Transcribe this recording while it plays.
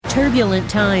Turbulent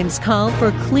times call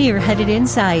for clear-headed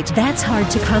insight. That's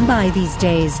hard to come by these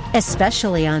days,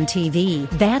 especially on TV.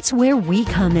 That's where we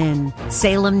come in.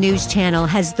 Salem News Channel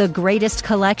has the greatest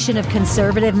collection of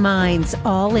conservative minds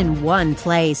all in one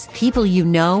place. People you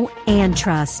know and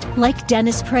trust, like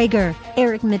Dennis Prager,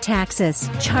 Eric Metaxas,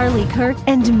 Charlie Kirk,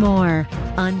 and more.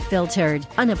 Unfiltered,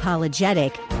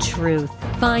 unapologetic truth.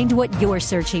 Find what you're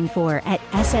searching for at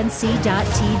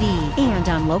snc.tv and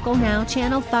on Local Now,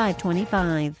 Channel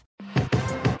 525.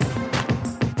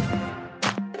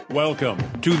 Welcome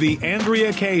to the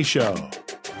Andrea Kaye Show.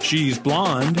 She's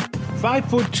blonde,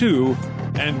 5'2",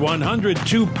 and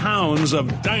 102 pounds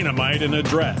of dynamite in a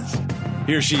dress.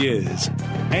 Here she is,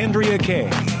 Andrea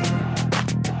Kaye.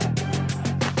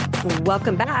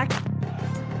 Welcome back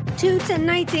to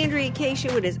tonight's Andrea Kaye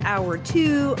Show. It is hour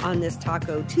 2 on this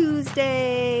Taco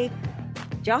Tuesday.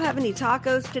 Did y'all have any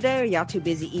tacos today, or y'all too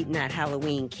busy eating that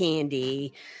Halloween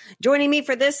candy? Joining me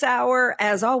for this hour,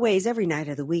 as always, every night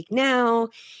of the week now,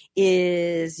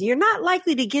 is you're not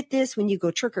likely to get this when you go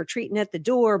trick-or-treating at the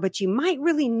door, but you might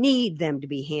really need them to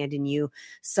be handing you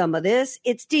some of this.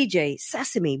 It's DJ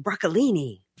Sesame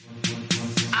Broccolini.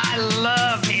 I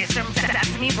love me some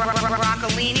Sesame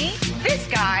Broccolini. This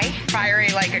guy,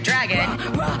 fiery like a dragon.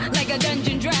 Raw like a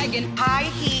dungeon dragon. High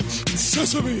heat.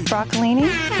 Sesame Broccolini.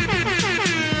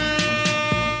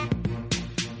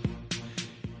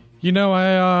 You know,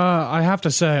 I have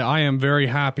to say, I am very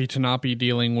happy to not be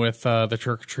dealing with the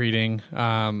trick-or-treating.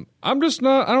 I'm just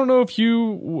not, I don't know if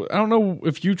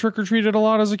you trick-or-treated a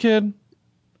lot as a kid.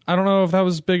 I don't know if that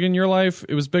was big in your life.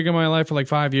 It was big in my life for like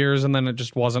 5 years, and then it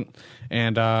just wasn't.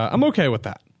 And I'm okay with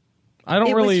that.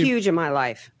 It was huge in my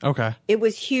life. Okay. It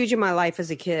was huge in my life as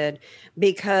a kid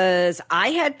because I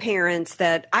had parents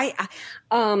that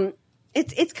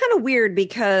it's kind of weird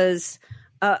because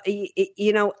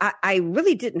I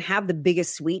really didn't have the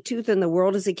biggest sweet tooth in the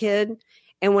world as a kid.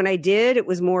 And when I did, it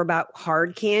was more about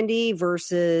hard candy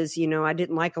versus, I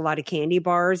didn't like a lot of candy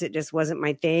bars. It just wasn't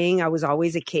my thing. I was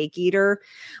always a cake eater,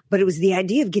 but it was the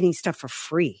idea of getting stuff for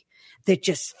free that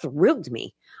just thrilled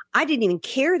me. I didn't even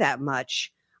care that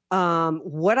much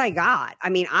what I got. I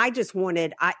mean, I just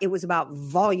wanted, it was about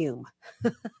volume.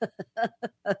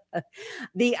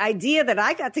 The idea that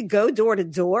I got to go door to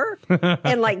door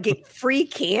and like get free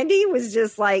candy was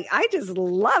just like, I just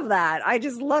love that. I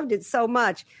just loved it so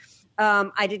much.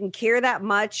 I didn't care that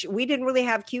much. We didn't really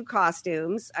have cute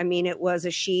costumes. I mean, it was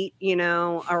a sheet,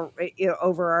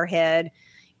 over our head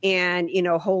and,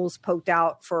 holes poked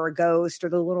out for a ghost, or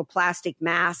the little plastic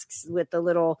masks with the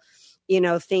little,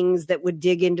 things that would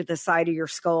dig into the side of your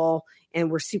skull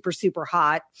and were super, super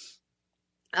hot.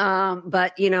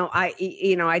 But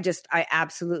I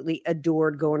absolutely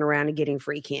adored going around and getting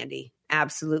free candy.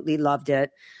 Absolutely loved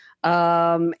it.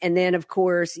 And then of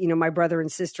course, my brother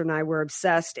and sister and I were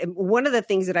obsessed. And one of the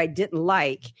things that I didn't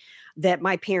like that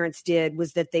my parents did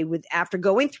was that they would, after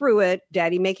going through it,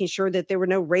 Daddy making sure that there were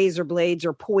no razor blades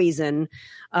or poison,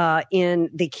 in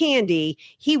the candy,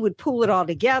 he would pull it all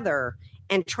together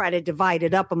and try to divide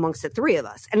it up amongst the three of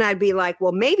us. And I'd be like,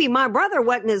 well, maybe my brother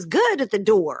wasn't as good at the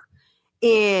door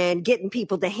in getting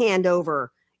people to hand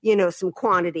over, some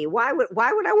quantity. Why would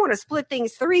I want to split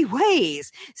things 3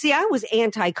 ways? See, I was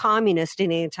anti-communist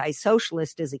and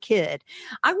anti-socialist as a kid.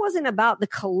 I wasn't about the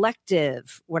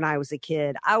collective when I was a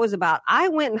kid. I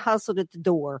went and hustled at the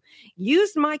door,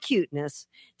 used my cuteness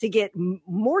to get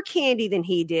more candy than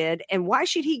he did. And why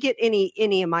should he get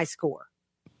any of my score?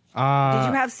 Did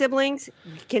you have siblings?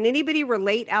 Can anybody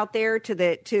relate out there to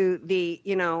the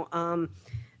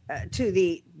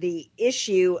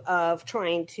issue of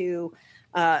trying to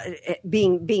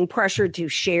being pressured to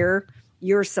share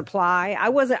your supply? I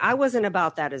wasn't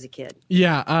about that as a kid.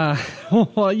 Yeah.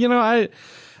 Well,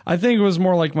 I think it was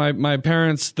more like my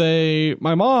parents,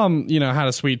 my mom, had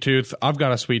a sweet tooth. I've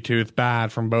got a sweet tooth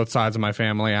bad from both sides of my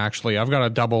family, actually. I've got a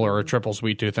double or a triple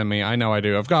sweet tooth in me. I know I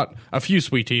do. I've got a few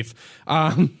sweet teeth.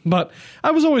 But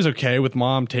I was always okay with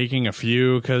Mom taking a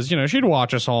few because, she'd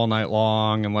watch us all night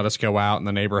long and let us go out in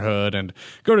the neighborhood and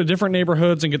go to different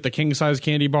neighborhoods and get the king-size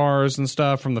candy bars and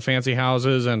stuff from the fancy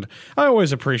houses. And I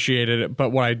always appreciated it.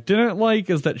 But what I didn't like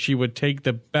is that she would take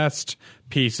the best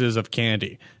pieces of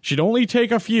candy. She'd only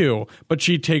take a few, but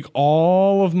she'd take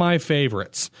all of my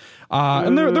favorites.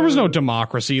 And there was no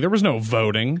democracy. There was no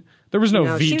voting. There was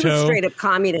no veto. She was straight up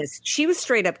communist. She was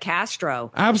straight up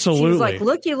Castro. Absolutely. She was like,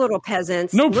 "Look, you little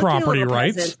peasants. No property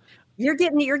rights. You're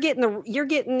getting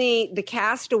the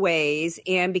castaways,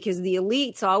 and because the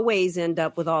elites always end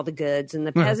up with all the goods, and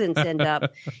the peasants end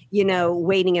up,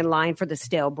 waiting in line for the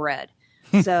stale bread."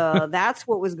 So that's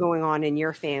what was going on in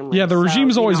your family. Yeah, the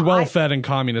regime's so, always well fed in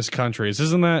communist countries.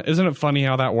 Isn't it funny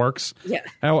how that works? Yeah.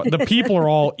 How the people are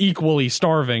all equally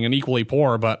starving and equally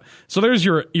poor, but so there's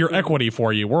your equity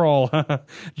for you. We're all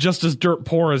just as dirt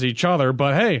poor as each other,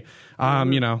 but hey,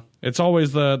 it's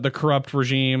always the corrupt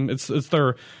regime.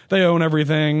 They own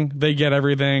everything, they get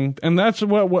everything, and that's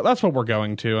what we're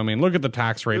going to. I mean, look at the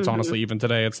tax rates. Honestly, even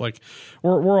today, it's like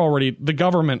we're already the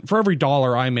government. For every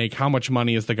dollar I make, how much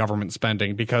money is the government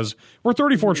spending? Because we're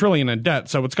 34 trillion in debt,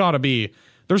 so it's got to be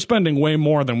they're spending way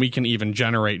more than we can even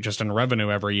generate just in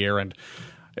revenue every year.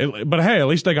 But hey, at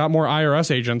least they got more IRS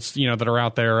agents, that are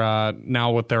out there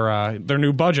now with their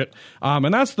new budget.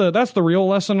 And that's the real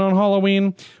lesson on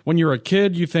Halloween. When you're a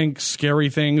kid, you think scary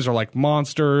things are like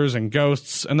monsters and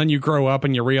ghosts, and then you grow up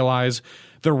and you realize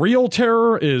the real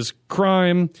terror is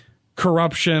crime,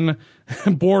 corruption,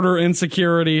 border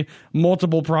insecurity,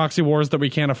 multiple proxy wars that we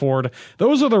can't afford.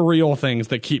 Those are the real things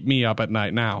that keep me up at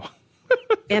night now.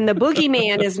 And the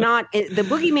boogeyman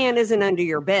isn't under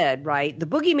your bed, right? The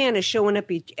boogeyman is showing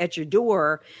up at your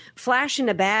door, flashing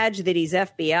a badge that he's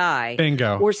FBI.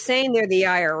 Bingo. Or saying they're the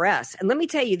IRS. And let me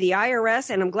tell you, the IRS,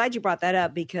 and I'm glad you brought that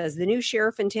up because the new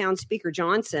sheriff in town, Speaker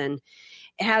Johnson,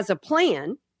 has a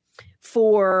plan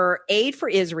for aid for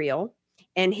Israel.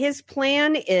 And his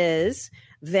plan is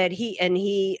that he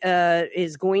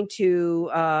is going to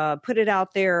put it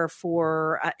out there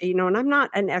for, and I'm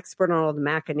not an expert on all the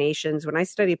machinations. When I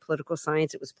studied political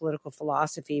science, it was political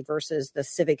philosophy versus the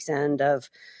civics end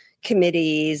of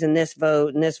committees and this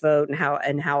vote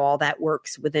and how all that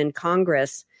works within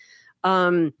Congress.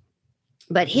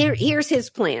 But here's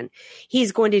his plan.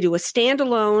 He's going to do a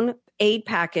standalone aid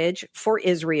package for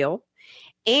Israel.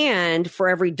 And for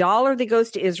every dollar that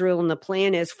goes to Israel, and the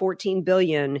plan is $14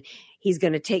 billion, he's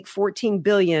going to take $14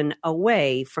 billion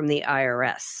away from the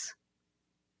IRS.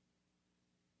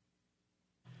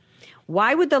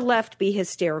 Why would the left be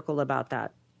hysterical about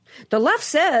that? The left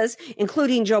says,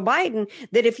 including Joe Biden,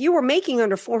 that if you were making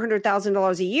under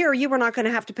 $400,000 a year, you were not going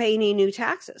to have to pay any new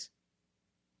taxes.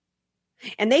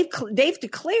 And they've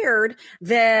declared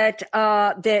that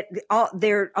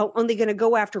they're only going to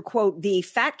go after, quote, the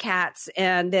fat cats,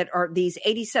 and that are these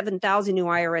 87,000 new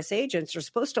IRS agents are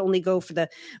supposed to only go for the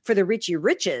richy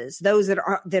riches, those that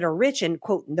are rich, and,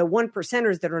 quote, the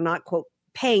 1%ers that are not, quote,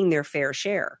 paying their fair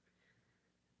share.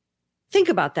 Think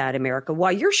about that, America,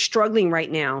 while you're struggling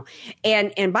right now.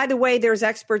 And by the way, there's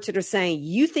experts that are saying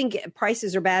you think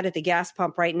prices are bad at the gas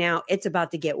pump right now. It's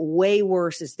about to get way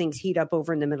worse as things heat up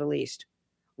over in the Middle East.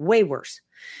 Way worse.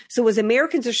 So as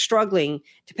Americans are struggling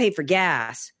to pay for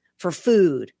gas, for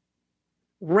food,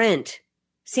 rent,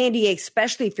 San Diego,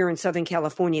 especially if you're in Southern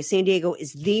California, San Diego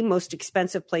is the most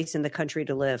expensive place in the country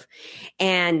to live.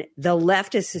 And the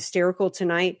left is hysterical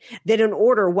tonight that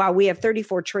while we have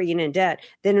 34 trillion in debt,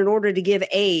 then in order to give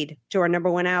aid to our number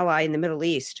one ally in the Middle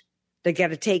East, they got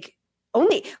to take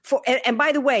and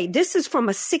by the way, this is from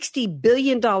a $60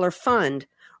 billion fund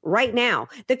right now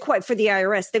for the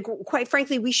IRS that quite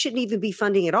frankly, we shouldn't even be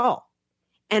funding at all.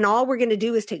 And all we're going to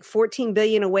do is take $14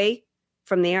 billion away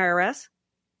from the IRS.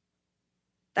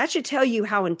 That should tell you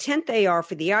how intent they are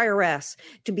for the IRS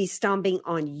to be stomping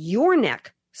on your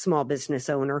neck, small business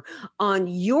owner, on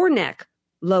your neck,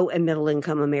 low and middle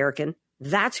income American.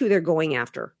 That's who they're going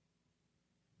after.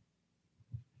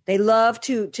 They love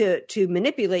to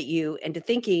manipulate you into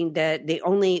thinking that they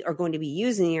only are going to be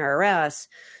using the IRS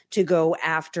to go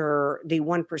after the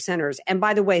 1%ers. And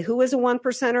by the way, who is a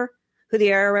 1%er who the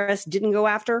IRS didn't go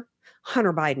after?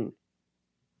 Hunter Biden.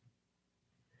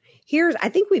 I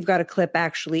think we've got a clip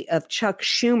actually of Chuck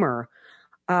Schumer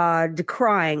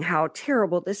decrying how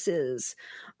terrible this is,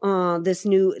 this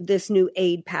new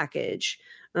aid package.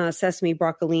 Sesame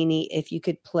Broccolini, if you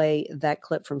could play that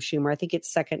clip from Schumer. I think it's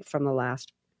second from the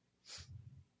last.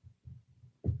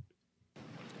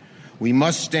 We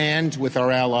must stand with our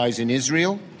allies in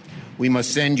Israel. We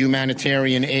must send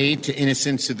humanitarian aid to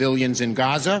innocent civilians in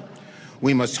Gaza.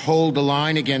 We must hold the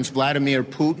line against Vladimir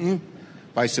Putin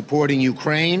by supporting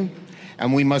Ukraine.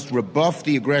 And we must rebuff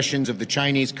the aggressions of the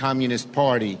Chinese Communist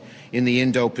Party in the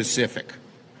Indo-Pacific.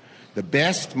 The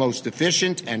best, most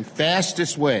efficient, and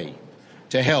fastest way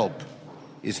to help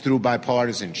is through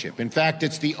bipartisanship. In fact,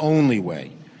 it's the only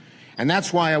way. And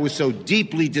that's why I was so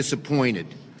deeply disappointed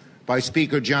by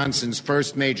Speaker Johnson's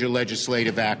first major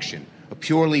legislative action, a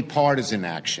purely partisan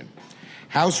action.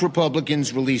 House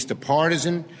Republicans released a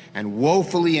partisan and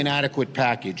woefully inadequate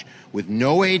package with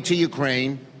no aid to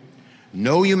Ukraine,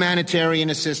 no humanitarian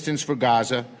assistance for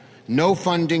Gaza, no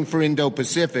funding for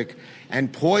Indo-Pacific,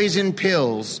 and poison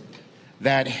pills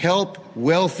that help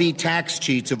wealthy tax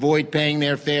cheats avoid paying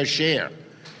their fair share.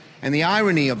 And the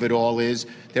irony of it all is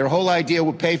their whole idea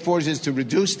with pay-fors is to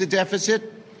reduce the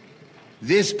deficit.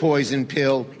 This poison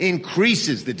pill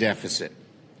increases the deficit.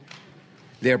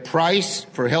 Their price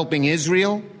for helping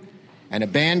Israel and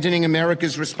abandoning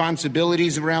America's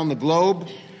responsibilities around the globe,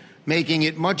 making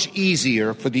it much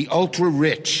easier for the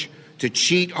ultra-rich to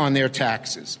cheat on their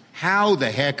taxes. How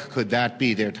the heck could that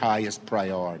be their highest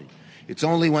priority? It's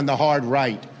only when the hard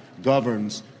right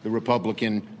governs the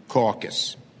Republican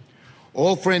caucus.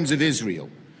 All friends of Israel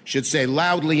should say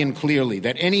loudly and clearly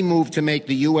that any move to make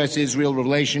the U.S.-Israel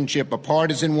relationship a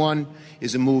partisan one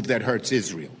is a move that hurts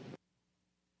Israel.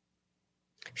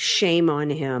 Shame on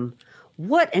him.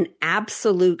 What an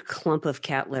absolute clump of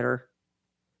cat litter.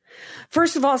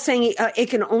 First of all, saying it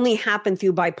can only happen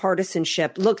through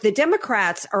bipartisanship. Look, the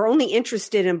Democrats are only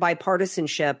interested in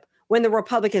bipartisanship when the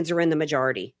Republicans are in the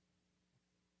majority.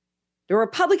 The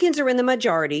Republicans are in the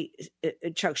majority,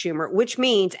 Chuck Schumer, which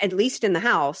means, at least in the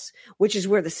House, which is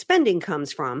where the spending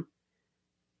comes from,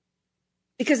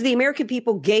 because the American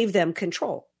people gave them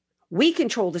control. We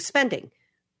control the spending.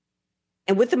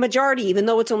 And with the majority, even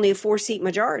though it's only a 4-seat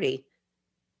majority,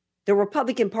 the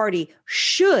Republican Party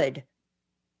should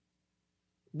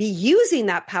be using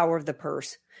that power of the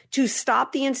purse to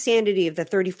stop the insanity of the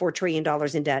 $34 trillion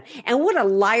in debt. And what a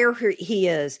liar he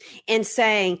is in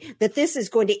saying that this is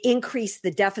going to increase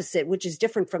the deficit, which is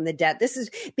different from the debt. This is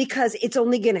because it's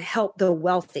only going to help the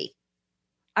wealthy.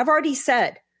 I've already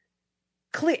said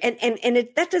clear, and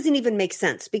that doesn't even make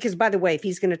sense because, by the way, if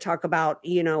he's going to talk about,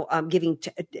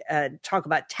 talk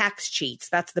about tax cheats,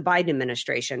 that's the Biden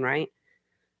administration, right?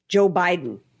 Joe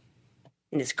Biden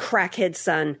and his crackhead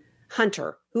son,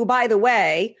 Hunter, who, by the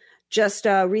way, just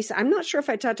recent, I'm not sure if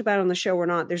I talked about it on the show or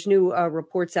not. There's new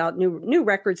reports out, new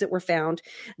records that were found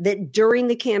that during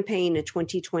the campaign in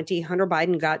 2020, Hunter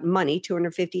Biden got money,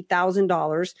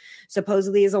 $250,000,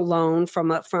 supposedly as a loan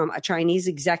from a Chinese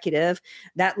executive.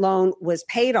 That loan was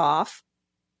paid off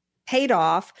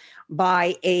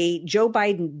by a Joe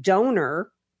Biden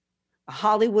donor, a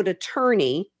Hollywood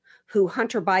attorney who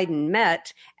Hunter Biden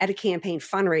met at a campaign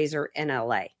fundraiser in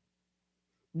LA.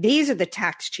 These are the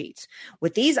tax cheats.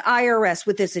 With these IRS,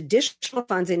 with this additional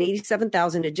funds and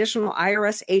 87,000 additional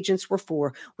IRS agents were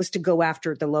for, was to go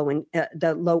after the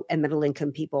low and middle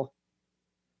income people.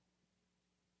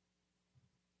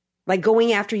 Like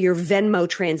going after your Venmo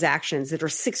transactions that are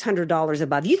 $600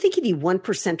 above. You think any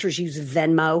 1%ers use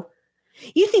Venmo?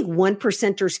 You think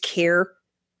 1%ers care?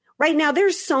 Right now,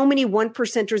 there's so many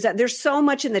 1%ers. There's so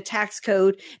much in the tax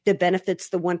code that benefits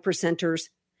the 1%ers.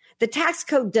 The tax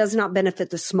code does not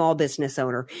benefit the small business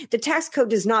owner. The tax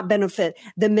code does not benefit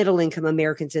the middle income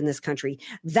Americans in this country.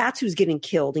 That's who's getting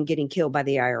killed and getting killed by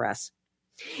the IRS.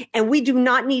 And we do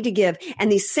not need to give.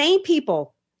 And these same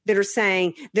people that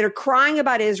are crying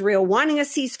about Israel, wanting a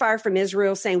ceasefire from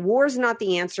Israel, saying war is not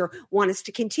the answer, want us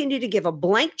to continue to give a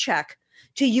blank check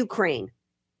to Ukraine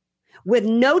with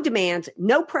no demands,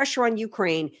 no pressure on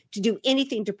Ukraine to do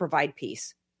anything to provide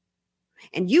peace.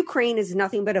 And Ukraine is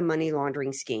nothing but a money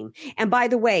laundering scheme. And by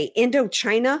the way,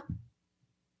 Indochina,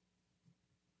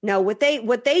 no, what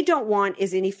they don't want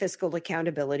is any fiscal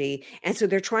accountability. And so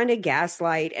they're trying to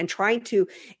gaslight and trying to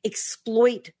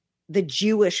exploit the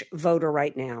Jewish voter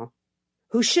right now,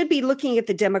 who should be looking at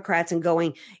the Democrats and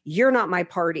going, you're not my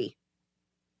party.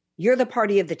 You're the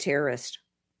party of the terrorist.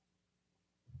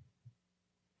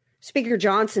 Speaker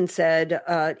Johnson said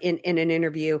in an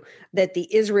interview that the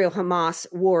Israel-Hamas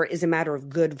war is a matter of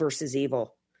good versus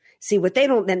evil. See, what they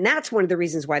don't, then that's one of the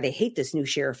reasons why they hate this new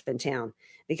sheriff in town,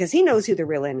 because he knows who the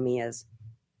real enemy is.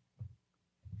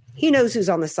 He knows who's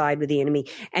on the side with the enemy.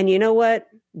 And you know what?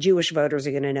 Jewish voters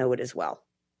are going to know it as well.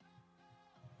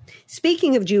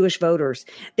 Speaking of Jewish voters,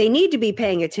 they need to be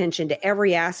paying attention to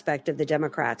every aspect of the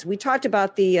Democrats. We talked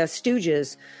about the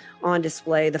stooges on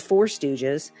display, the four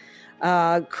stooges.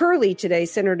 Curly today,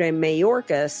 Senator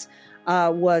Mayorkas,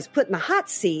 was put in the hot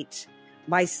seat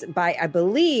by I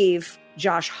believe,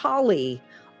 Josh Hawley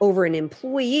over an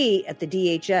employee at the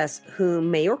DHS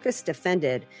whom Mayorkas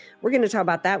defended. We're going to talk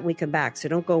about that when we come back, so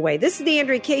don't go away. This is the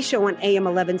Andrea Kaye Show on AM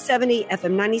 1170,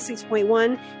 FM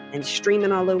 96.1, and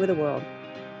streaming all over the world.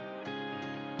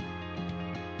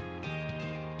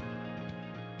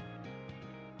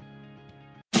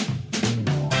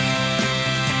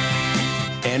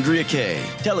 Andrea Kaye,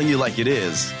 telling you like it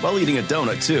is, while eating a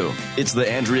donut, too. It's the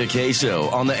Andrea Kaye Show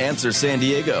on The Answer San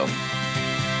Diego.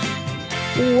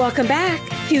 Welcome back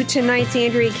to tonight's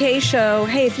Andrea Kaye Show.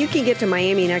 Hey, if you can get to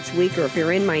Miami next week, or if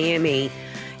you're in Miami,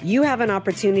 you have an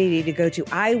opportunity to go to,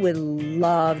 I would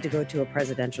love to go to a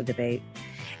presidential debate.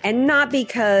 And not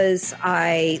because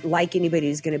I like anybody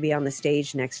who's going to be on the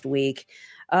stage next week.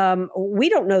 We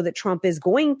don't know that Trump is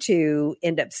going to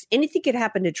end up, anything could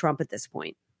happen to Trump at this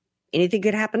point. Anything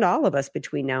could happen to all of us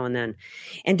between now and then.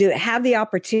 And to have the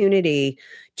opportunity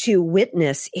to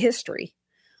witness history,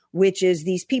 which is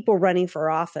these people running for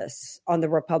office on the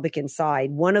Republican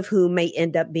side, one of whom may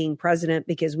end up being president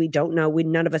because we don't know.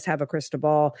 None of us have a crystal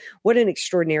ball. What an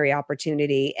extraordinary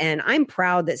opportunity. And I'm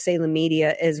proud that Salem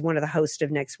Media is one of the hosts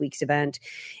of next week's event.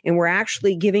 And we're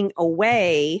actually giving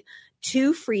away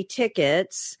 2 free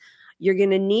tickets. You're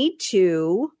going to need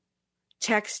to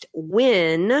text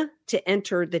WIN to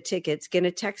enter the tickets. Going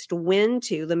to text WIN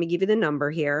to, let me give you the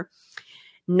number here,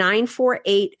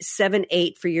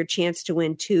 94878 for your chance to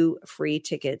win 2 free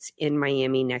tickets in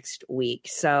Miami next week.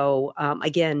 So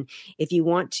again, if you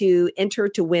want to enter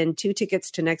to win 2 tickets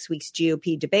to next week's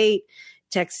GOP debate,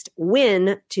 text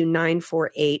WIN to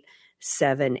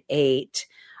 94878.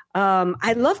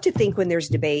 I love to think when there's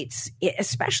debates,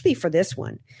 especially for this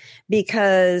one,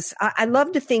 because I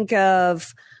love to think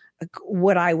of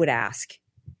what I would ask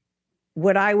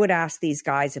these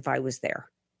guys if I was there.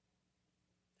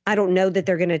 I don't know that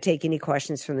they're going to take any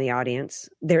questions from the audience.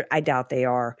 I doubt they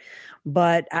are.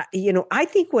 But, I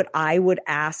think what I would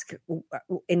ask,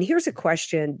 and here's a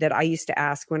question that I used to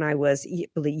ask when I was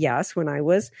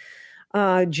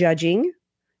judging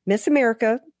Miss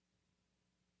America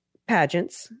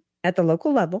pageants at the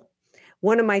local level.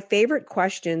 One of my favorite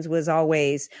questions was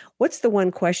always, what's the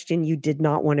one question you did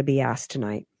not want to be asked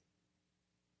tonight?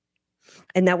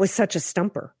 And that was such a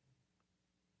stumper.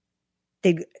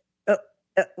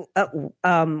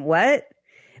 What?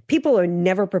 People are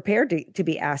never prepared to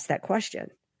be asked that question.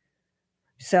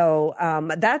 So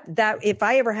that if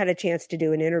I ever had a chance to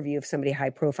do an interview of somebody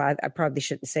high profile, I probably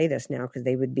shouldn't say this now because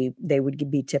they would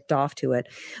be tipped off to it.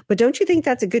 But don't you think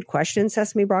that's a good question,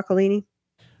 Sesame Broccolini?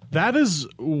 That is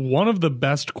one of the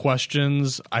best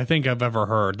questions I think I've ever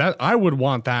heard. That I would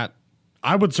want that.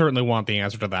 I would certainly want the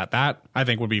answer to that. That I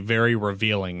think would be very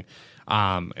revealing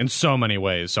in so many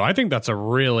ways. So I think that's a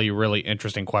really, really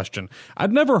interesting question.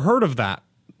 I'd never heard of that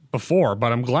before,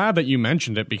 but I'm glad that you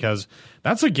mentioned it because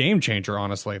that's a game changer,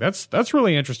 honestly. That's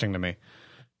really interesting to me.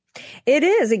 It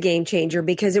is a game changer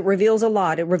because it reveals a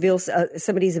lot. It reveals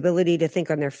somebody's ability to think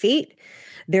on their feet,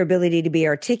 their ability to be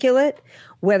articulate,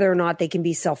 whether or not they can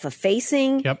be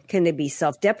self-effacing. Yep. Can they be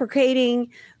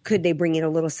self-deprecating? Could they bring in a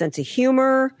little sense of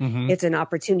humor? Mm-hmm. It's an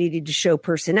opportunity to show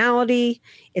personality.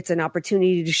 It's an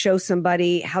opportunity to show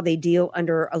somebody how they deal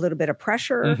under a little bit of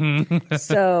pressure. Mm-hmm.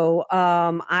 So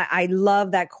I love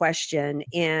that question.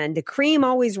 And the cream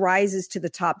always rises to the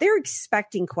top. They're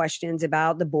expecting questions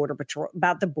about the border patrol,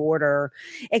 about the border,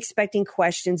 expecting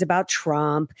questions about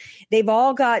Trump. They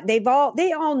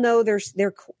all know their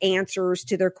answers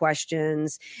to their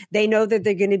questions. They know that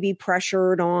they're going to be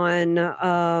pressured on,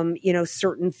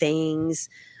 certain things,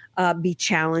 be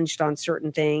challenged on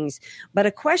certain things. But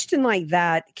a question like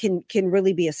that can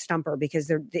really be a stumper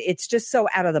because it's just so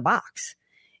out of the box.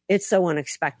 It's so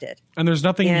unexpected. And there's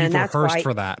nothing you've rehearsed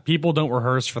for that. People don't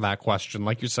rehearse for that question.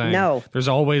 Like you're saying, no. There's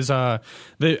always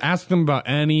they ask them about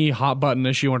any hot button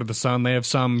issue under the sun. They have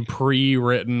some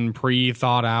pre-written,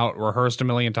 pre-thought out, rehearsed a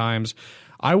million times.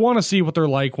 I want to see what they're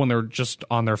like when they're just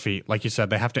on their feet. Like you said,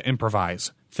 they have to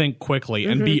improvise, think quickly,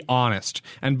 and be honest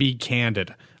and be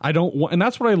candid. And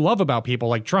that's what I love about people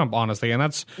like Trump, honestly. And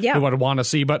that's what I want to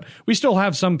see. But we still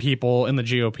have some people in the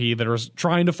GOP that are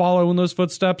trying to follow in those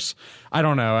footsteps. I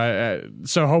don't know.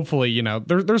 So hopefully,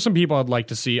 there's some people I'd like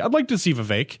to see. I'd like to see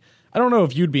Vivek. I don't know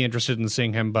if you'd be interested in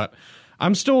seeing him, but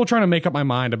I'm still trying to make up my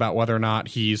mind about whether or not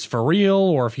he's for real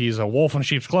or if he's a wolf in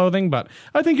sheep's clothing, but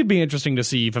I think it'd be interesting to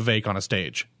see Vivek on a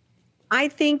stage. I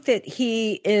think that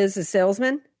he is a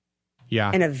salesman.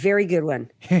 Yeah. And a very good one.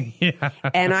 Yeah.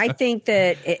 And I think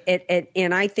that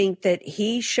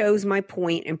he shows my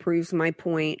point and proves my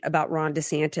point about Ron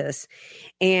DeSantis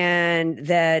and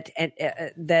that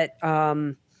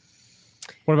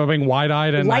what about being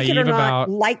wide-eyed and naive about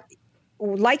like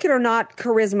it or not,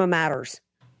 charisma matters.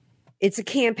 It's a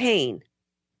campaign.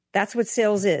 That's what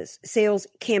sales is. Sales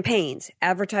campaigns,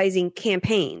 advertising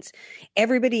campaigns.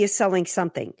 Everybody is selling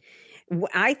something.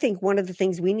 I think one of the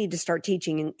things we need to start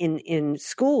teaching in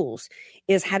schools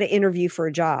is how to interview for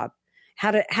a job,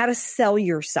 how to sell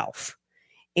yourself.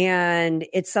 And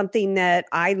it's something that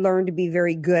I learned to be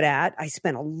very good at. I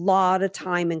spent a lot of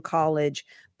time in college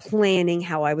planning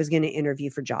how I was going to interview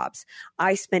for jobs.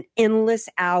 I spent endless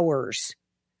hours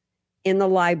in the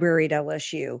library at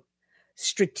LSU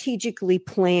strategically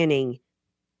planning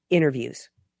interviews.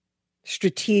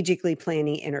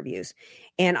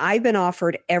 And I've been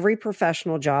offered every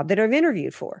professional job that I've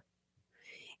interviewed for.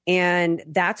 And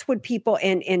that's what people,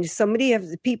 and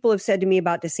people have said to me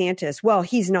about DeSantis, well,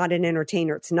 he's not an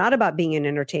entertainer. It's not about being an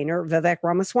entertainer. Vivek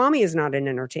Ramaswamy is not an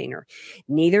entertainer.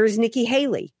 Neither is Nikki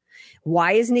Haley.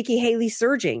 Why is Nikki Haley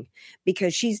surging?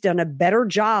 Because she's done a better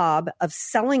job of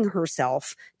selling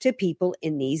herself to people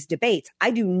in these debates.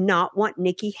 I do not want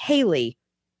Nikki Haley.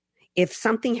 If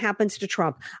something happens to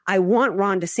Trump, I want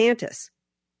Ron DeSantis.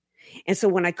 And so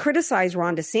when I criticize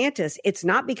Ron DeSantis, it's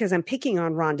not because I'm picking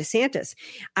on Ron DeSantis.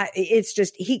 It's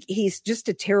just he's just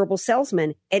a terrible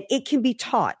salesman, and it can be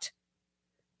taught.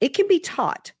 It can be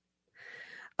taught.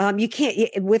 You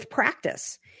can't with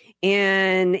practice.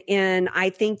 And I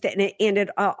think that, and it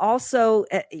also,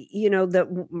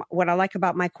 what I like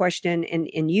about my question,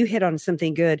 and you hit on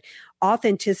something good,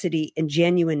 authenticity and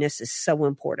genuineness is so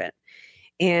important.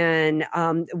 And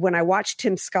when I watched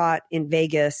Tim Scott in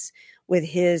Vegas with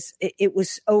it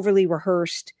was overly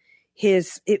rehearsed.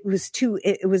 It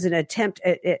was an attempt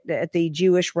at the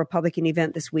Jewish Republican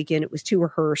event this weekend. It was too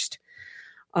rehearsed.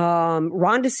 Ron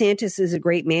DeSantis is a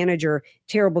great manager,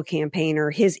 terrible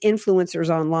campaigner. His influencers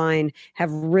online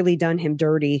have really done him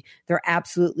dirty. They're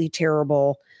absolutely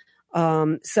terrible.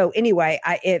 So anyway,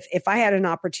 if I had an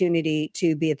opportunity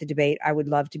to be at the debate, I would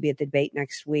love to be at the debate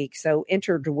next week. So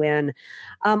enter to win.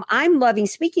 I'm loving,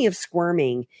 speaking of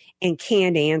squirming and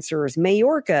canned answers,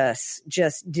 Mayorkas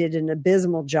just did an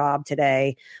abysmal job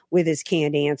today with his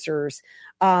canned answers.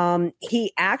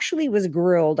 He actually was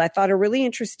grilled. I thought a really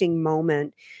interesting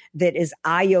moment that is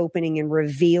eye-opening and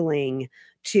revealing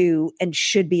to, and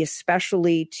should be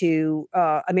especially to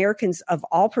Americans of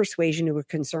all persuasion who are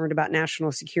concerned about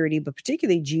national security, but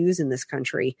particularly Jews in this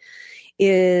country,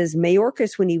 is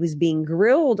Mayorkas, when he was being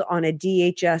grilled on a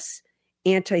DHS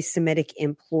anti-Semitic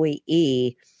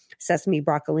employee. Sesame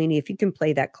Broccolini, if you can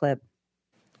play that clip.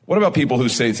 What about people who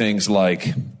say things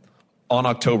like, on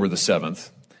October the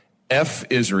 7th, F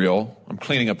Israel, I'm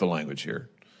cleaning up the language here,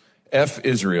 F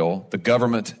Israel, the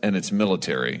government and its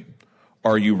military,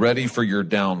 are you ready for your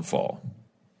downfall?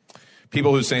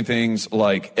 People who say things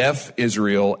like F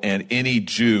Israel and any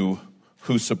Jew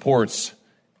who supports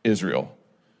Israel.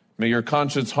 May your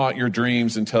conscience haunt your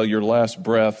dreams until your last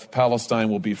breath. Palestine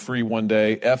will be free one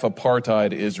day. F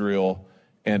apartheid Israel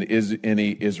and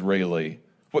any Israeli.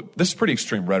 This is pretty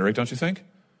extreme rhetoric, don't you think?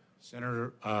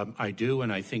 Senator, I do,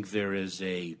 and I think there is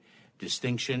a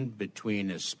distinction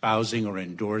between espousing or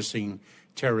endorsing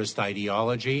terrorist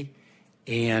ideology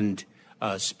and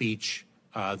speech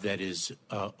that is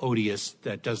odious,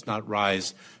 that does not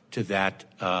rise to that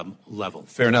level.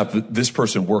 Fair enough. This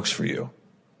person works for you.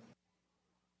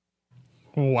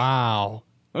 Wow.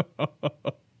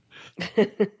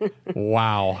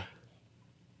 Wow.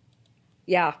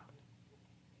 Yeah.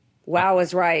 Wow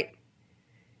is right.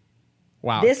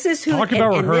 Wow. This is who. Talk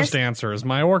about rehearsed answers.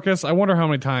 Mayorkas, I wonder how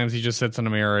many times he just sits in a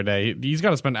mirror a day. He's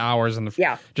got to spend hours in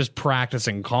the just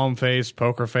practicing calm face,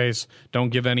 poker face,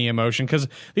 don't give any emotion, because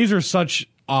these are such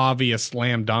obvious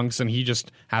slam dunks, and he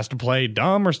just has to play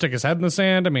dumb or stick his head in the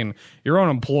sand. I mean, your own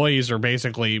employees are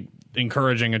basically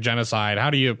encouraging a genocide.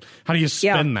 How do you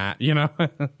spin that, you know?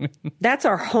 That's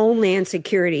our Homeland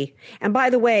Security. And by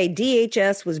the way,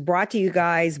 DHS was brought to you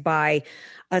guys by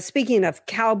speaking of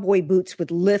cowboy boots with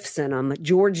lifts in them,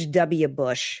 George W.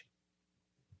 Bush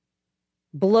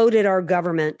bloated our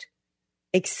government,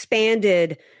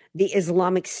 expanded the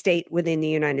Islamic State within the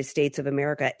United States of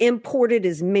America, imported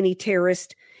as many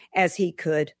terrorists as he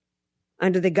could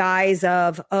under the guise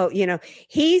of,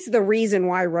 he's the reason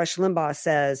why Rush Limbaugh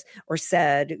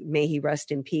said, may he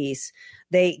rest in peace.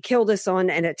 They killed us and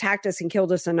attacked us and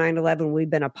killed us on 9/11. We've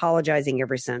been apologizing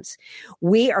ever since.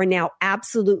 We are now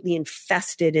absolutely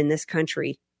infested in this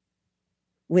country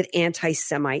with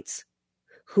anti-Semites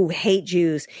who hate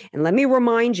Jews. And let me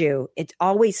remind you, it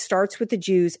always starts with the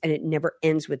Jews and it never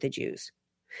ends with the Jews.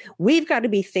 We've got to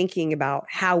be thinking about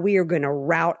how we are going to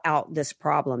rout out this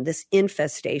problem, this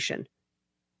infestation.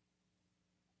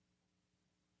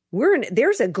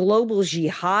 There's a global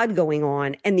jihad going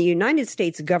on, and the United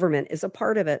States government is a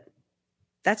part of it.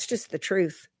 That's just the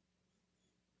truth.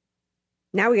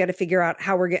 Now we got to figure out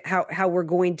how we're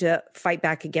going to fight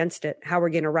back against it, how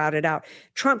we're going to rout it out.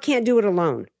 Trump can't do it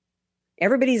alone.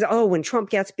 Everybody's, when Trump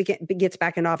gets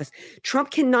back in office, Trump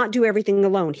cannot do everything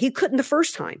alone. He couldn't the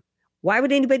first time. Why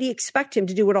would anybody expect him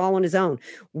to do it all on his own?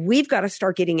 We've got to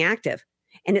start getting active,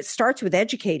 and it starts with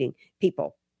educating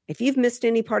people. If you've missed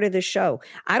any part of this show,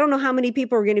 I don't know how many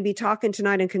people are going to be talking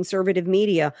tonight in conservative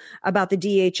media about the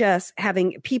DHS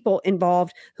having people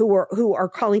involved who are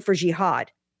calling for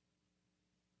jihad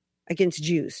against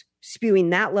Jews,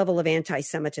 spewing that level of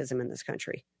anti-Semitism in this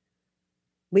country.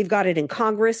 We've got it in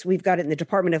Congress. We've got it in the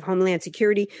Department of Homeland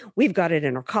Security. We've got it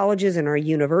in our colleges and our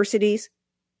universities.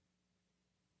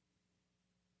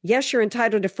 Yes, you're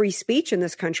entitled to free speech in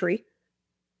this country.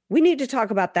 We need to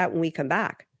talk about that when we come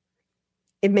back.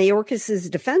 And Mayorkas's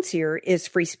defense here is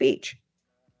free speech.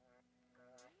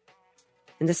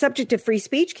 And the subject of free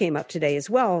speech came up today as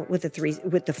well with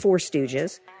the Four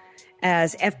Stooges,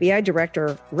 as FBI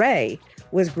Director Wray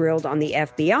was grilled on the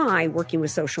FBI working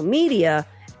with social media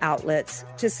outlets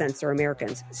to censor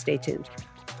Americans. Stay tuned.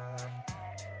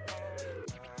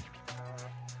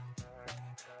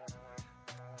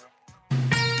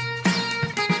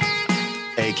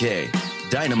 AK,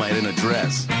 Dynamite in a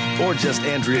Dress, or just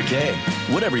Andrea Kaye,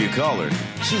 whatever you call her.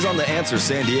 She's on The Answer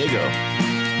San Diego.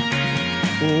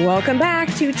 Welcome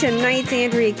back to tonight's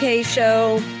Andrea Kaye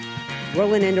Show.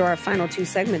 Rolling into our final two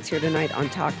segments here tonight on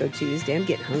Taco Tuesday. I'm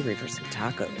getting hungry for some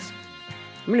tacos.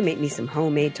 I'm going to make me some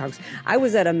homemade tacos. I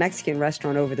was at a Mexican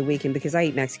restaurant over the weekend because I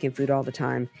eat Mexican food all the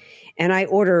time. And I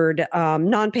ordered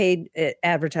non-paid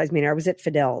advertisement. I was at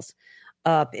Fidel's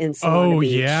up in Solana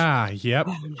Beach. Yeah. Yep.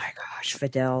 Oh, my gosh,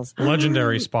 Fidel's.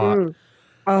 Legendary spot.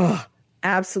 Oh,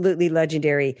 absolutely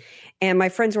legendary. And my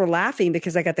friends were laughing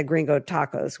because I got the gringo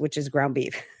tacos, which is ground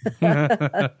beef.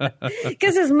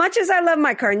 Because as much as I love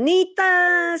my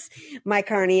carnitas, my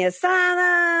carne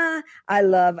asada, I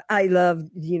love,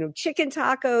 chicken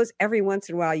tacos. Every once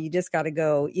in a while, you got to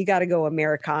go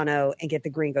Americano and get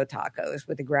the gringo tacos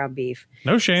with the ground beef.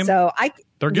 No shame. So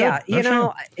they're good.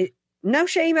 Yeah, no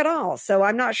shame at all. So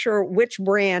I'm not sure which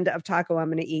brand of taco I'm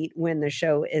going to eat when the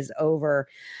show is over.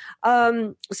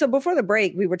 So before the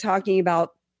break, we were talking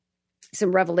about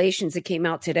some revelations that came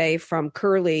out today from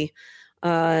Curley,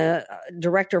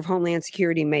 Director of Homeland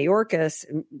Security Mayorkas,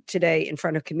 today in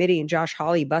front of committee, and Josh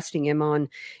Hawley busting him on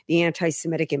the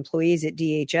anti-Semitic employees at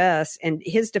DHS. And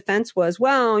his defense was,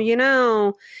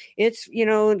 it's,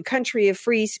 country of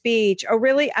free speech. Oh,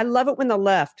 really? I love it when the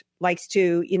left likes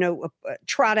to,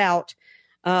 trot out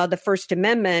the First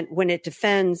Amendment when they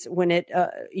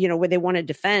want to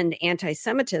defend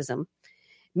anti-Semitism.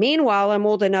 Meanwhile, I'm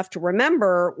old enough to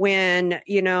remember when,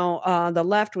 the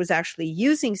left was actually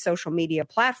using social media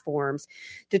platforms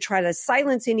to try to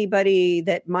silence anybody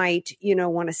that might,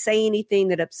 want to say anything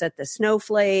that upset the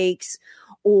snowflakes,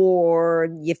 or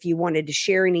if you wanted to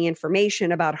share any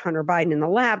information about Hunter Biden in the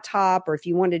laptop, or if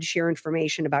you wanted to share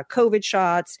information about COVID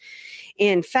shots.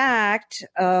 In fact,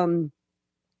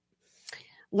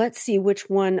 let's see which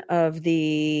one of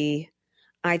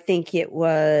I think it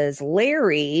was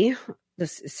Larry, the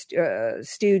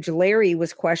stooge Larry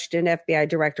was questioned. FBI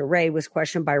Director Wray was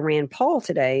questioned by Rand Paul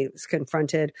today. Was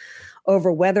confronted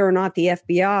over whether or not the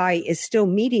FBI is still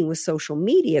meeting with social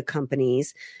media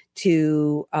companies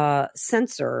to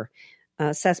censor.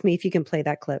 Sesame, if you can play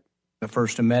that clip. The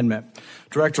First Amendment.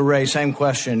 Director Wray, same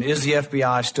question. Is the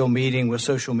FBI still meeting with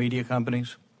social media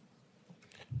companies?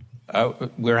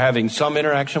 We're having some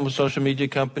interaction with social media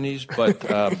companies,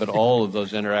 but all of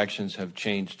those interactions have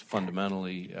changed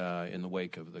fundamentally in the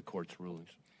wake of the court's rulings.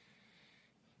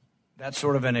 That's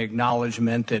sort of an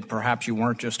acknowledgement that perhaps you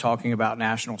weren't just talking about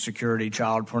national security,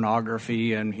 child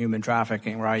pornography, and human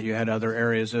trafficking, right? You had other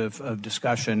areas of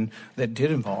discussion that did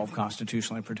involve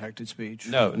constitutionally protected speech.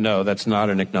 No, that's not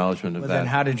an acknowledgement of that. Then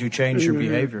how did you change your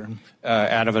behavior?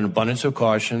 Out of an abundance of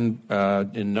caution,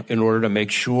 in order to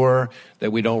make sure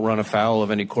that we don't run afoul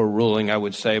of any court ruling. I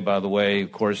would say, by the way,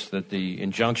 of course, that the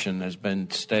injunction has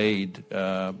been stayed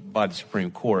by the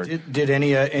Supreme Court. Did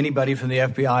anybody from the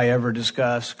FBI ever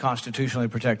discuss constitutionally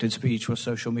protected speech with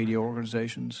social media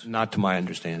organizations? Not to my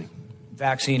understanding.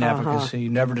 Vaccine efficacy,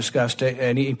 never discussed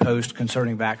any post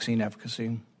concerning vaccine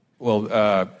efficacy?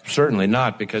 Well, certainly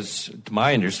not, because to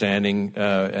my understanding,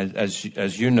 as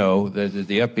you know, the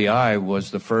FBI was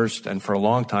the first and for a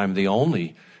long time the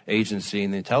only agency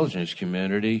in the intelligence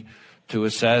community to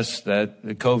assess that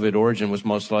the COVID origin was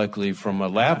most likely from a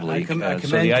lab leak. So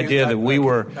the idea that we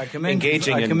were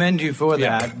engaging in... I commend you for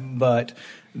that, but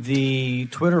the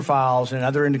Twitter files and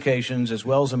other indications, as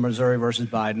well as the Missouri versus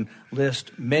Biden,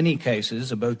 list many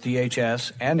cases of both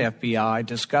DHS and FBI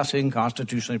discussing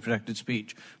constitutionally protected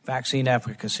speech, vaccine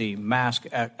efficacy, mask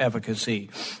efficacy,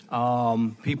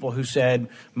 people who said,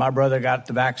 my brother got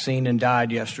the vaccine and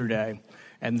died yesterday.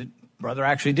 And the brother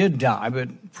actually did die,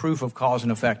 but proof of cause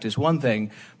and effect is one thing.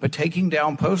 But taking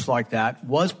down posts like that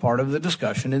was part of the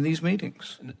discussion in these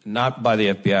meetings. Not by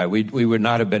the FBI. We would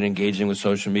not have been engaging with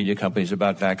social media companies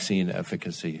about vaccine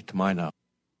efficacy, to my knowledge.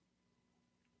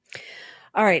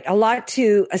 All right, a lot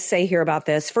to say here about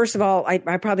this. First of all, I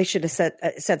probably should have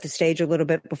set the stage a little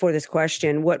bit before this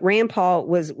question. What Rand Paul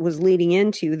was leading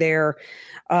into there,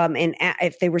 and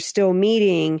if they were still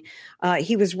meeting,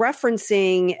 he was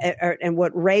referencing, and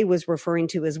what Ray was referring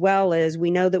to as well, is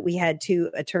we know that we had two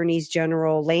attorneys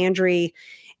general, Landry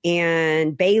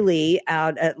and Bailey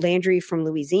Landry from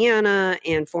Louisiana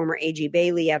and former AG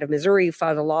Bailey out of Missouri, who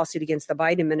filed a lawsuit against the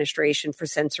Biden administration for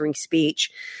censoring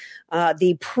speech.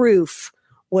 The proof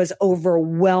was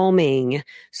overwhelming,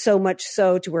 so much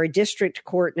so to where a district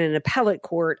court and an appellate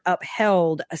court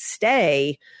upheld a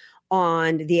stay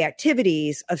on the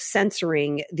activities of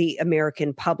censoring the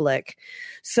American public.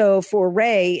 So for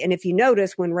Ray, and if you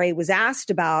notice when Ray was asked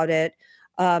about it,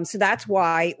 so that's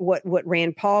why what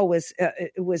Rand Paul was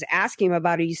asking him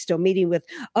about, are you still meeting with?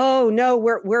 Oh no,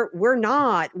 we're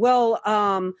not. Well,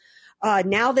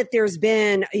 now that there's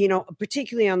been,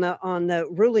 particularly on the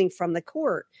ruling from the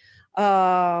court.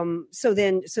 So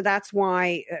that's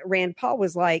why Rand Paul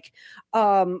was like,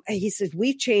 he says,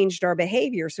 we've changed our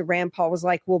behavior. So Rand Paul was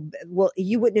like, well,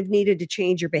 you wouldn't have needed to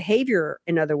change your behavior,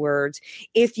 in other words,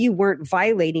 if you weren't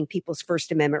violating people's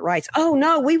First Amendment rights. Oh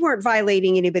no, we weren't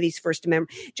violating anybody's First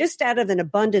Amendment, just out of an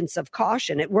abundance of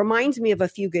caution. It reminds me of A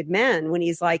Few Good Men when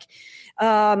he's like,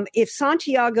 if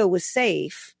Santiago was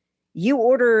safe, you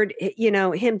ordered,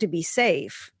 him to be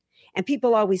safe. And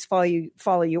people always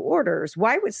follow your orders.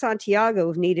 Why would Santiago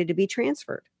have needed to be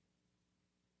transferred?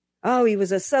 Oh, he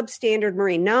was a substandard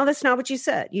Marine. No, that's not what you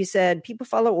said. You said people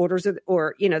follow orders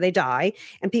or they die,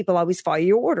 and people always follow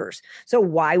your orders. So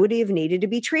why would he have needed to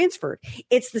be transferred?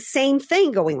 It's the same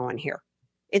thing going on here.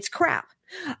 It's crap.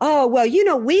 Oh, well,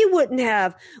 we wouldn't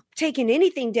have taken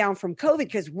anything down from COVID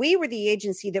because we were the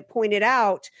agency that pointed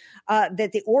out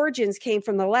that the origins came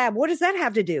from the lab. What does that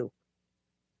have to do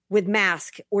with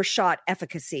mask or shot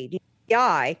efficacy? The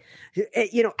FBI,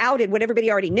 outed what everybody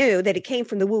already knew, that it came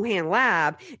from the Wuhan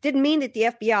lab. Didn't mean that the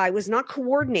FBI was not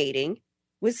coordinating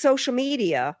with social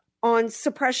media on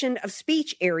suppression of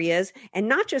speech areas, and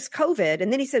not just COVID.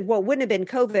 And then he said, well, it wouldn't have been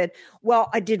COVID. Well,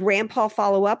 did Rand Paul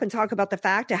follow up and talk about the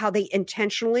fact of how they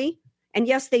intentionally, and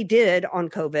yes, they did on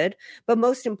COVID, but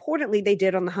most importantly, they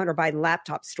did on the Hunter Biden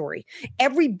laptop story.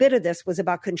 Every bit of this was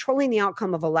about controlling the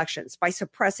outcome of elections by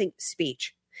suppressing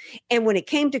speech. And when it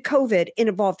came to COVID, it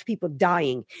involved people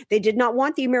dying. They did not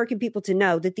want the American people to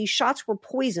know that these shots were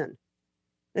poison.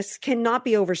 This cannot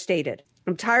be overstated.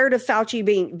 I'm tired of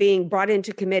Fauci being brought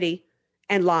into committee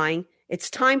and lying. It's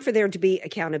time for there to be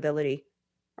accountability.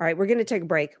 All right, we're going to take a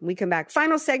break. When we come back,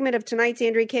 final segment of tonight's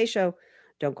Andrea Kaye Show.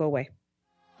 Don't go away.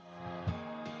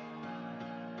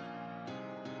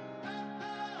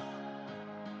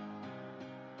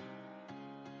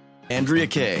 Andrea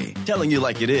Kaye, telling you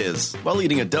like it is, while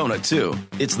eating a donut, too.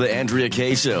 It's the Andrea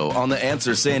Kaye Show on The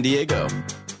Answer San Diego.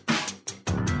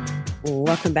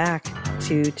 Welcome back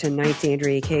to tonight's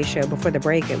Andrea Kaye Show. Before the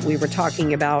break, we were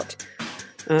talking about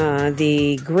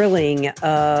the grilling.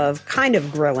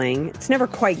 It's never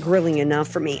quite grilling enough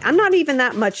for me. I'm not even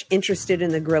that much interested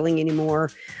in the grilling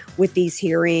anymore with these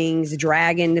hearings,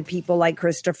 dragging the people like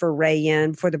Christopher Wray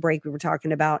in. Before the break, we were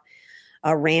talking about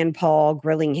Rand Paul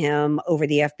grilling him over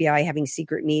the FBI having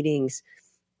secret meetings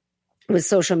with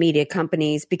social media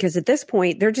companies, because at this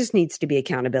point, there just needs to be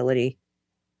accountability,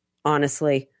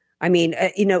 honestly. I mean,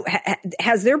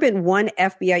 has there been one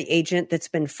FBI agent that's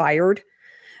been fired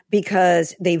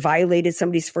because they violated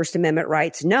somebody's First Amendment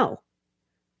rights? No.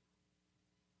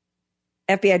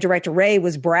 FBI Director Wray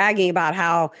was bragging about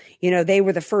how, they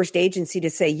were the first agency to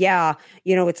say, yeah,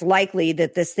 it's likely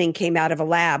that this thing came out of a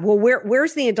lab. Well,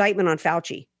 where's the indictment on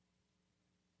Fauci?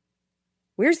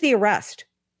 Where's the arrest?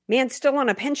 Man's still on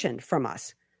a pension from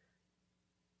us.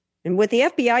 And what the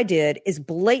FBI did is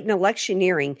blatant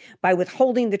electioneering by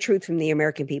withholding the truth from the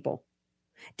American people.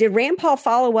 Did Rand Paul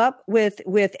follow up with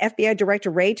FBI Director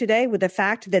Wray today with the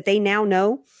fact that they now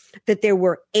know that there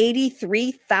were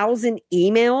 83,000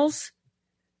 emails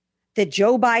that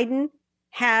Joe Biden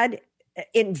had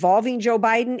involving Joe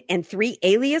Biden and 3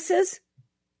 aliases?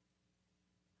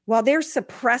 While they're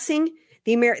suppressing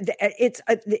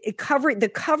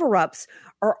the cover-ups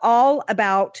are all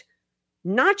about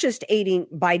not just aiding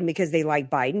Biden because they like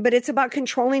Biden, but it's about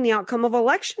controlling the outcome of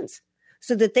elections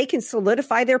so that they can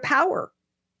solidify their power.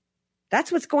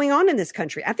 That's what's going on in this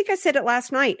country. I think I said it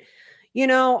last night. I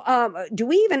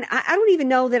don't even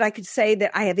know that I could say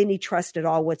that I have any trust at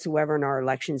all whatsoever in our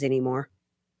elections anymore.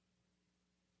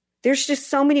 There's just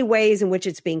so many ways in which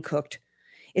it's being cooked.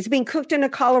 It's being cooked in a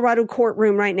Colorado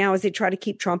courtroom right now as they try to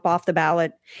keep Trump off the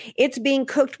ballot. It's being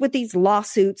cooked with these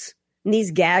lawsuits and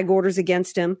these gag orders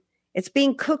against him. It's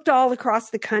being cooked all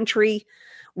across the country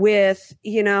with,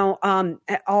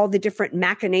 all the different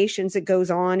machinations that goes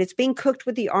on. It's being cooked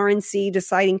with the RNC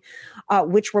deciding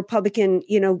which Republican,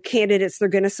 candidates they're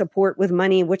going to support with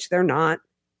money, which they're not.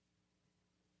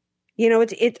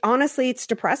 It honestly, it's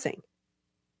depressing.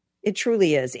 It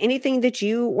truly is. Anything that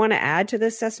you want to add to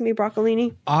this, Sesame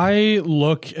Broccolini? I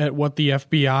look at what the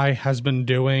FBI has been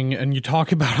doing, and you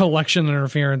talk about election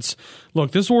interference.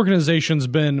 Look, this organization's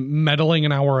been meddling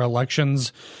in our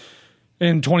elections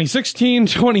in 2016,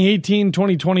 2018,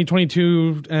 2020,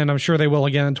 22, and I'm sure they will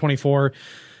again in 24.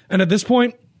 And at this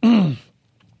point,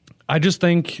 I just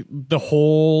think the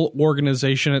whole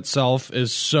organization itself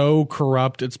is so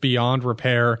corrupt, it's beyond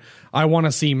repair. I want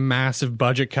to see massive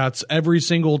budget cuts every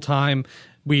single time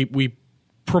we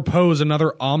propose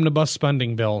another omnibus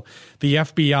spending bill. The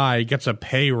FBI gets a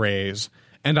pay raise,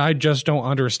 and I just don't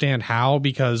understand how,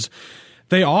 because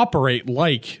they operate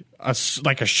like a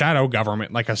shadow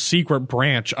government, like a secret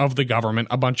branch of the government,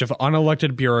 a bunch of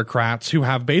unelected bureaucrats who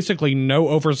have basically no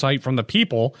oversight from the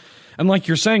people. And like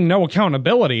you're saying, no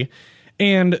accountability.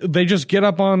 And they just get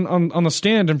up on the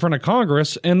stand in front of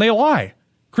Congress and they lie.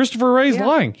 Christopher Wray's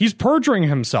lying. He's perjuring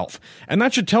himself. And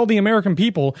that should tell the American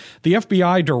people the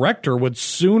FBI director would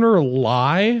sooner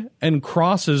lie and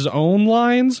cross his own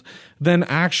lines than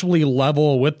actually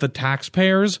level with the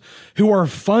taxpayers who are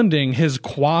funding his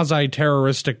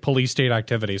quasi-terroristic police state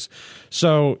activities.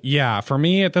 So, yeah, for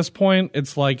me at this point,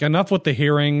 it's like enough with the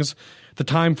hearings. The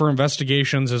time for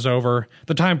investigations is over.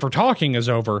 The time for talking is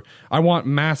over. I want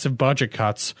massive budget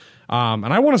cuts. And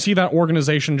I want to see that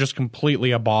organization just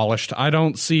completely abolished. I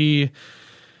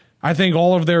think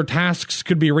all of their tasks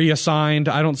could be reassigned.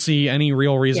 I don't see any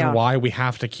real reason why we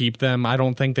have to keep them. I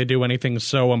don't think they do anything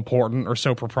so important or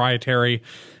so proprietary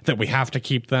that we have to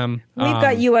keep them. We've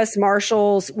got U.S.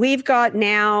 Marshals. We've got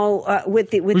now with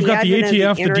the advent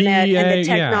of the internet and the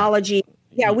technology.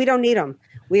 Yeah, we don't need them.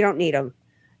 We don't need them.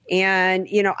 And,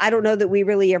 I don't know that we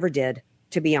really ever did,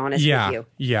 to be honest with you.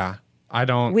 Yeah. I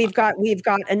don't. We've got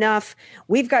enough.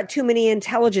 We've got too many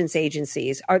intelligence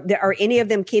agencies. Are any of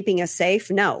them keeping us safe?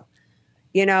 No.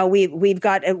 We've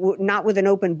got not with an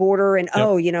open border and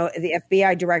the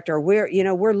FBI director.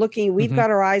 We're looking. We've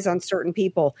got our eyes on certain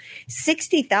people.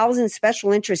 60,000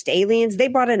 special interest aliens. They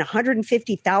brought in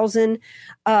 150,000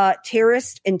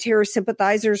 terrorists and terrorist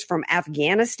sympathizers from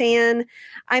Afghanistan.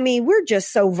 I mean, we're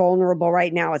just so vulnerable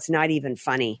right now. It's not even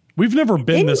funny. We've never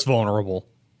been this vulnerable.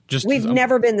 We've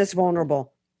never been this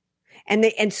vulnerable.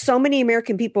 And so many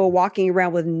American people are walking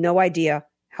around with no idea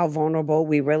how vulnerable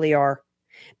we really are,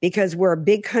 because we're a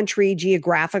big country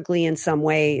geographically in some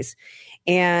ways.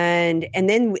 And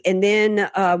then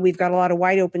we've got a lot of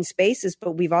wide open spaces,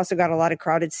 but we've also got a lot of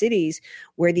crowded cities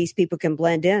where these people can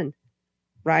blend in.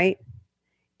 Right.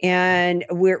 And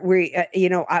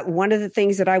one of the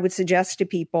things that I would suggest to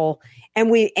people,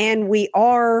 and we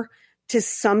are to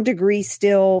some degree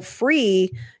still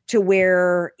free, to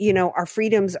where, our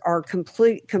freedoms are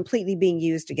completely being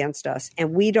used against us,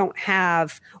 and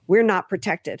we're not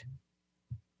protected.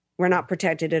 We're not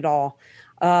protected at all.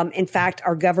 In fact,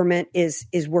 our government is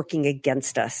working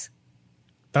against us.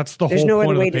 That's the whole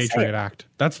point of the Patriot Act.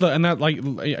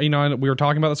 We were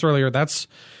talking about this earlier. That's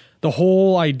the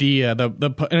whole idea.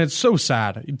 And it's so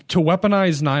sad to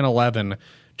weaponize 9/11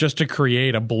 just to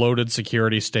create a bloated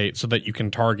security state so that you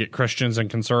can target Christians and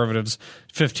conservatives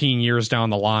 15 years down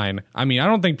the line. I mean, I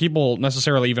don't think people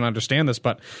necessarily even understand this,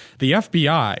 but the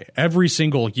FBI every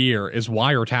single year is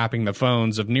wiretapping the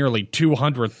phones of nearly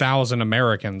 200,000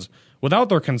 Americans without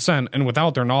their consent and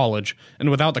without their knowledge and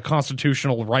without the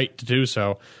constitutional right to do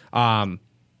so. And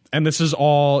this is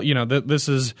all, this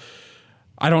is,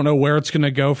 I don't know where it's going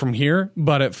to go from here,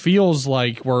 but it feels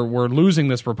like we're losing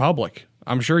this republic.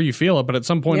 I'm sure you feel it, but at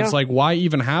some point it's like, why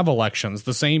even have elections?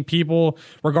 The same people,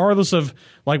 regardless of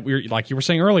like you were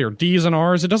saying earlier, D's and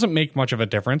R's, it doesn't make much of a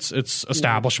difference. It's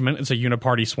establishment. It's a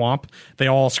uniparty swamp. They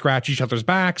all scratch each other's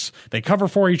backs. They cover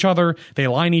for each other. They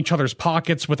line each other's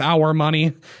pockets with our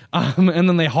money. And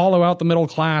then they hollow out the middle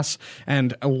class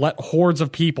and let hordes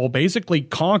of people basically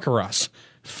conquer us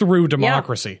through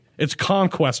democracy. It's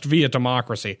conquest via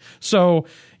democracy. So,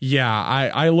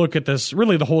 I look at this,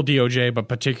 really the whole DOJ, but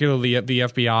particularly at the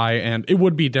FBI, and it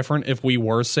would be different if we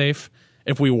were safe,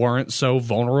 if we weren't so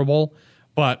vulnerable.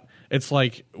 But it's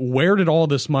like, where did all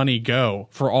this money go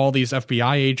for all these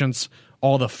FBI agents,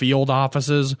 all the field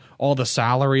offices, all the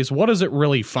salaries? What is it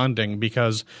really funding?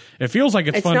 Because it feels like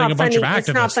it's funding a bunch of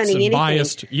activists and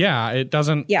biased. Yeah, it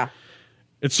doesn't. Yeah.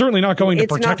 It's certainly not going to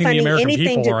protecting the American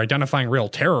people or identifying real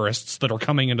terrorists that are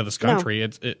coming into this country.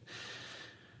 No.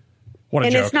 What a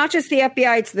and joke. It's not just the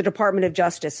FBI, it's the Department of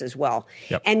Justice as well.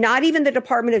 Yep. And not even the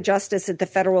Department of Justice at the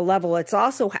federal level. It's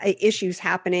also issues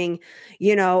happening,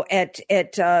 at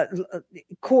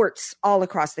courts all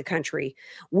across the country.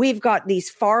 We've got these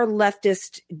far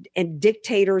leftist and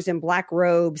dictators in black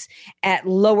robes at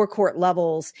lower court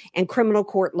levels and criminal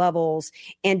court levels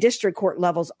and district court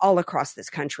levels all across this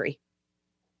country.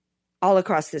 All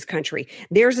across this country.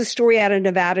 There's a story out of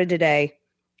Nevada today.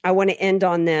 I want to end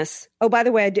on this. Oh, by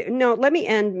the way, let me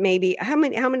end maybe. How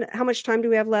much time do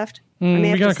we have left?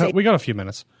 We got a few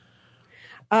minutes.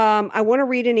 I want to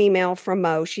read an email from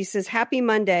Mo. She says, "Happy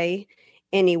Monday.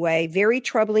 Anyway, very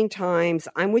troubling times.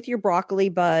 I'm with your broccoli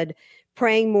bud,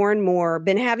 praying more and more.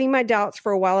 Been having my doubts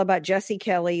for a while about Jesse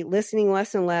Kelly, listening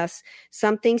less and less.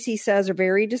 Some things he says are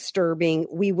very disturbing.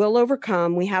 We will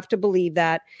overcome. We have to believe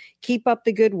that. Keep up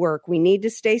the good work. We need to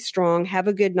stay strong. Have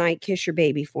a good night. Kiss your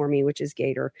baby for me," which is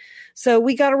Gator. So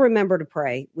we got to remember to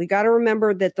pray. We got to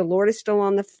remember that the Lord is still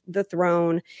on the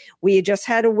throne. We just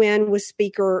had a win with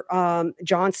Speaker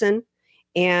Johnson.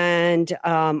 And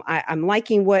I'm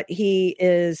liking what he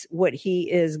is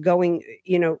going,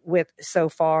 with so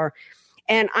far.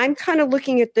 And I'm kind of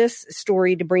looking at this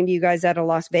story to bring to you guys out of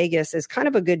Las Vegas as kind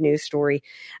of a good news story.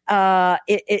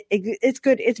 It's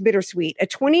good. It's bittersweet. A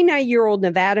 29-year-old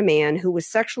Nevada man who was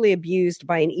sexually abused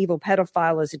by an evil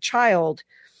pedophile as a child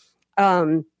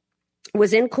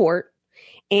was in court,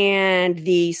 and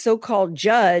the so-called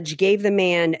judge gave the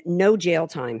man no jail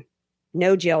time.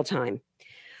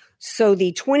 So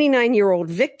the 29-year-old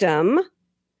victim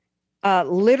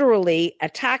literally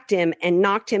attacked him and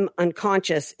knocked him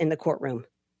unconscious in the courtroom.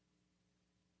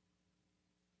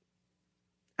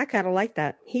 I kind of like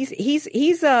that.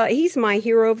 He's my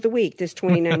hero of the week, this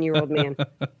 29-year-old man.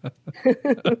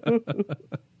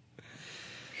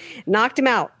 Knocked him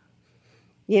out.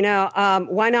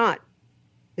 Why not?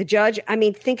 The judge,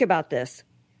 think about this.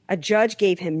 A judge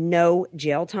gave him no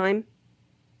jail time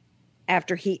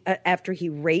after he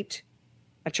raped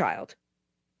a child.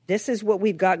 This is what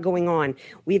we've got going on.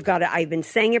 I've been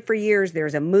saying it for years.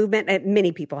 There's a movement,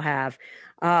 many people have.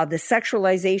 The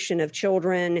sexualization of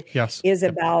children is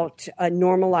about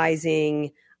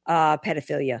normalizing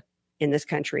pedophilia in this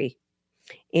country.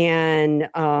 And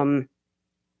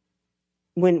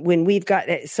when we've got,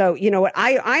 so you know what,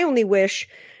 I only wish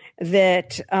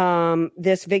that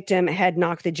this victim had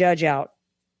knocked the judge out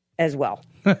as well.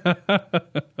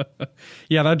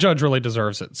 Yeah, that judge really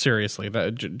deserves it. Seriously,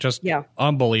 just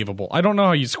unbelievable. I don't know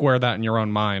how you square that in your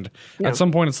own mind. No. At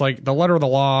some point, it's like the letter of the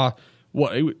law.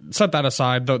 Set that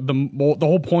aside. The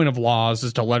whole point of laws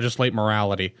is to legislate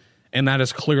morality, and that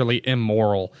is clearly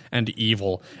immoral and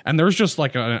evil. And there's just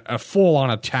like a full-on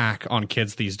attack on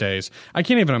kids these days. I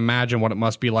can't even imagine what it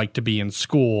must be like to be in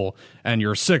school and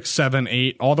you're 6, 7,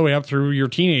 8, all the way up through your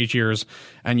teenage years,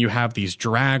 and you have these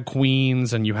drag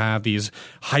queens and you have these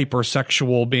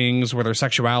hypersexual beings where their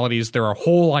sexuality is their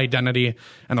whole identity,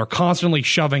 and they're constantly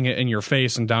shoving it in your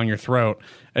face and down your throat.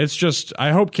 It's just,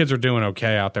 I hope kids are doing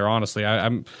okay out there, honestly.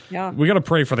 We got to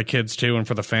pray for the kids, too, and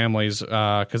for the families,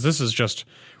 because this is just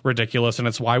ridiculous, and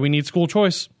it's why we need school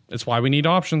choice. It's why we need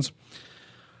options.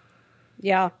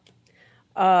 Yeah.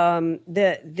 You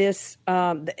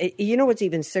know what's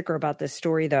even sicker about this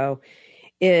story, though,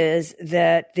 is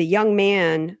that the young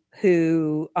man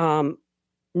who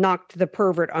knocked the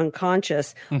pervert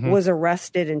unconscious was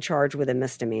arrested and charged with a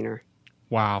misdemeanor.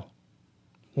 Wow.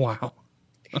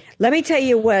 Let me tell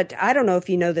you what, I don't know if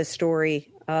you know this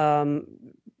story.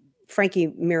 Frankie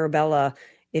Mirabella,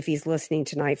 if he's listening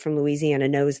tonight from Louisiana,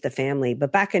 knows the family.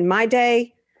 But back in my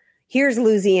day, here's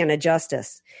Louisiana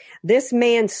justice. This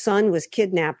man's son was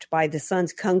kidnapped by the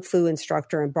son's kung fu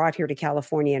instructor and brought here to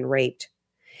California and raped.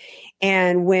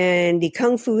 And when the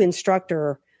kung fu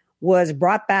instructor was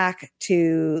brought back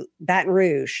to Baton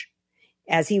Rouge,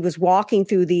 as he was walking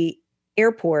through the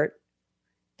airport,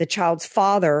 the child's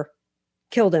father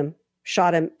killed him,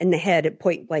 shot him in the head at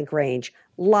point blank range,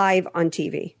 live on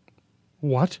TV.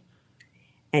 What?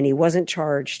 And he wasn't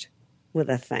charged with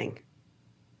a thing.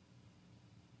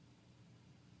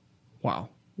 Wow.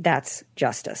 That's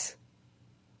justice.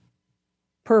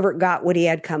 Pervert got what he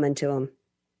had coming to him.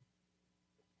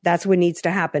 That's what needs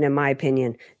to happen, in my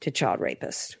opinion, to child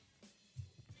rapists.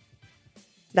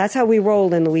 That's how we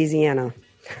roll in Louisiana.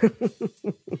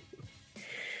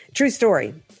 True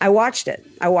story. I watched it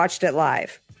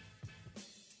live.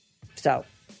 So,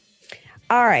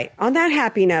 all right. On that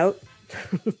happy note,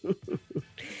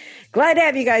 glad to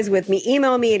have you guys with me.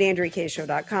 Email me at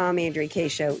AndreaKShow.com,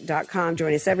 AndreaKShow.com.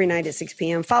 Join us every night at 6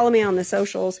 p.m. Follow me on the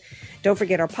socials. Don't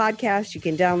forget our podcast. You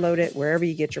can download it wherever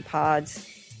you get your pods.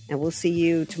 And we'll see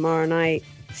you tomorrow night.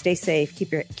 Stay safe.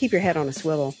 Keep your head on a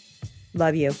swivel.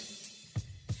 Love you.